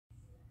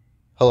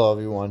Hello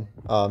everyone.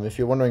 If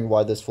you're wondering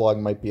why this vlog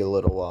might be a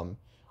little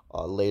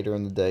later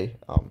in the day,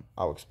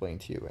 I'll explain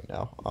to you right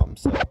now.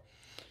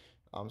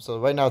 So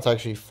right now it's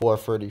actually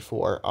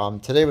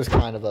 4:34. Today was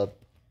kind of a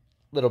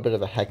little bit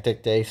of a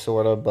hectic day,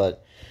 sort of,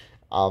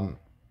 um,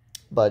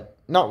 but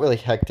not really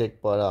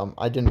hectic. But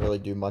I didn't really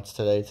do much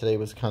today. Today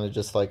was kind of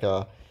just like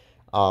a,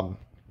 um,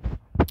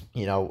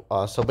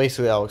 so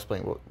basically I'll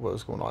explain what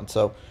was going on.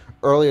 So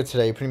earlier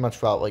today, pretty much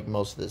throughout like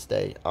most of this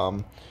day,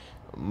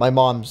 my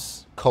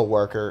mom's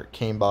coworker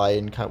came by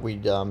and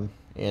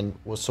and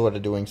was sort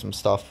of doing some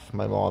stuff for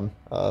my mom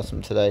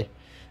some today.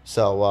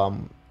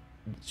 So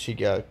she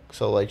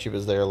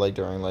was there like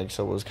during like,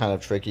 so it was kind of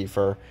tricky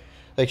for,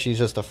 like, she's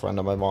just a friend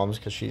of my mom's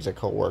because she's a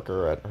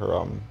coworker at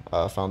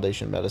her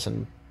foundation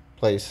medicine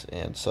place.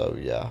 And so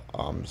yeah,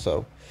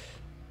 so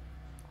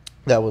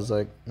that was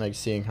like nice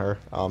seeing her.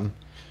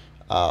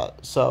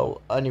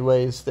 So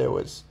anyways, there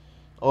was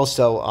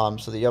also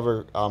so the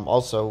other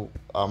also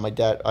my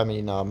dad,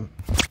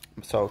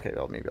 so okay,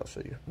 well, maybe I'll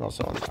show you. I'm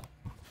also on the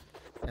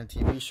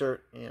MTV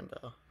shirt and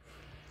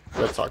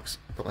Red Sox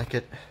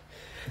blanket.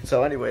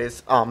 So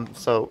anyways,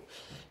 so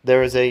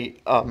there is a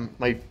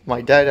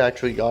my dad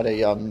actually got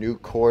a new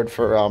cord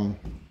for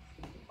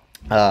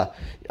my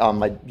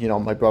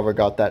brother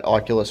got that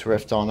Oculus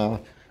Rift I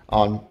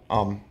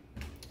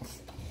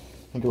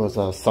think it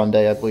was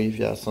Sunday, I believe.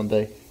 Yeah,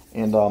 Sunday.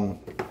 And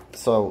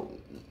so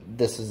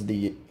this is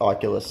the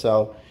Oculus.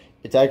 So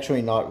it's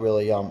actually not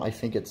really I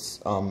think it's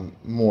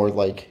more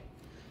like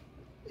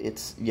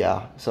it's,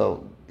 yeah.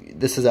 So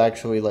this is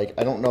actually like,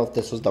 I don't know if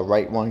this was the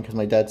right one because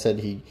my dad said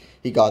he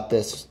got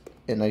this,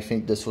 and I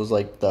think this was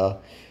like the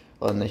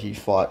one that he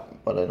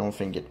fought, but I don't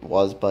think it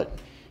was. But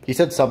he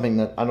said something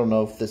that I don't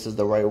know if this is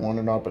the right one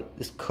or not, but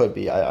this could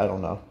be. I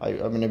don't know.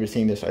 I've never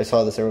seen this. I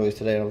saw this earlier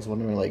today and I was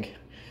wondering, like,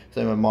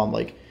 so my mom,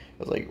 like, I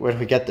was like, where did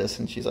we get this?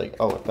 And she's like,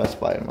 oh, at Best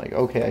Buy. I'm like,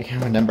 okay, I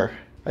can't remember.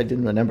 I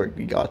didn't remember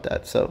we got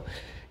that. So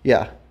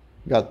yeah,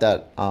 got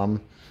that.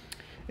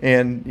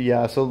 And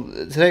yeah, so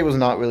today was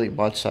not really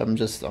much.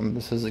 This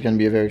is going to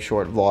be a very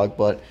short vlog,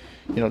 but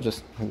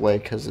just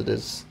wait because it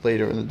is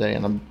later in the day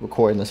and I'm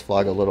recording this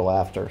vlog a little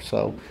after.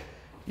 So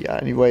yeah,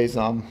 anyways,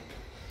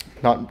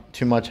 not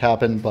too much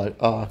happened,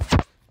 but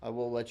I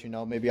will let you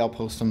know. Maybe I'll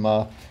post some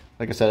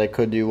like I said, I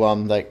could do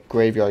that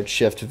graveyard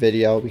shift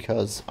video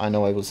because I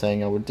know I was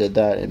saying I did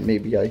that, and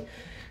maybe I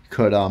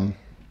could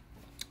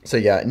so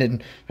yeah. And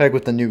then like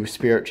with the new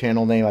Spirit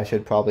channel name, I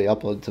should probably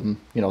upload some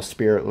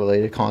Spirit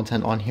related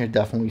content on here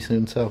definitely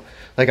soon. So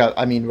like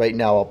I mean right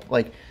now,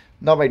 like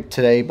not by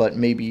today, but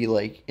maybe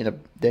like in a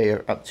day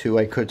or two,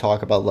 I could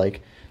talk about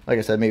like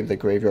I said, maybe the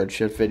graveyard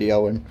shift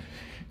video. And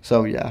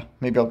so yeah,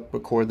 maybe I'll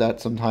record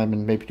that sometime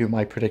and maybe do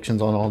my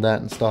predictions on all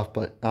that and stuff.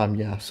 But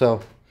yeah,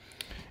 so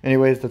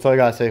anyways, that's all I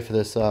gotta say for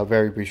this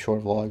very brief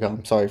short vlog.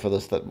 I'm sorry for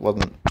this.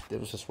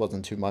 Just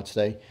wasn't too much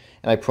today,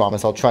 and I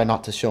promise I'll try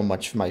not to show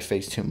much of my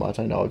face too much.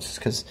 I know it's just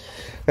because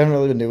I haven't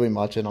really been doing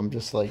much, and I'm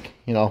just like,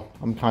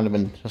 I'm kind of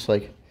in just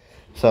like,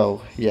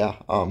 so yeah.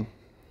 But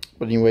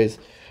anyways,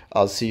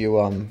 I'll see you.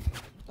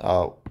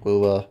 I'll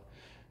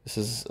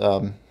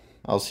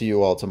see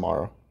you all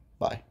tomorrow.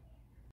 Bye.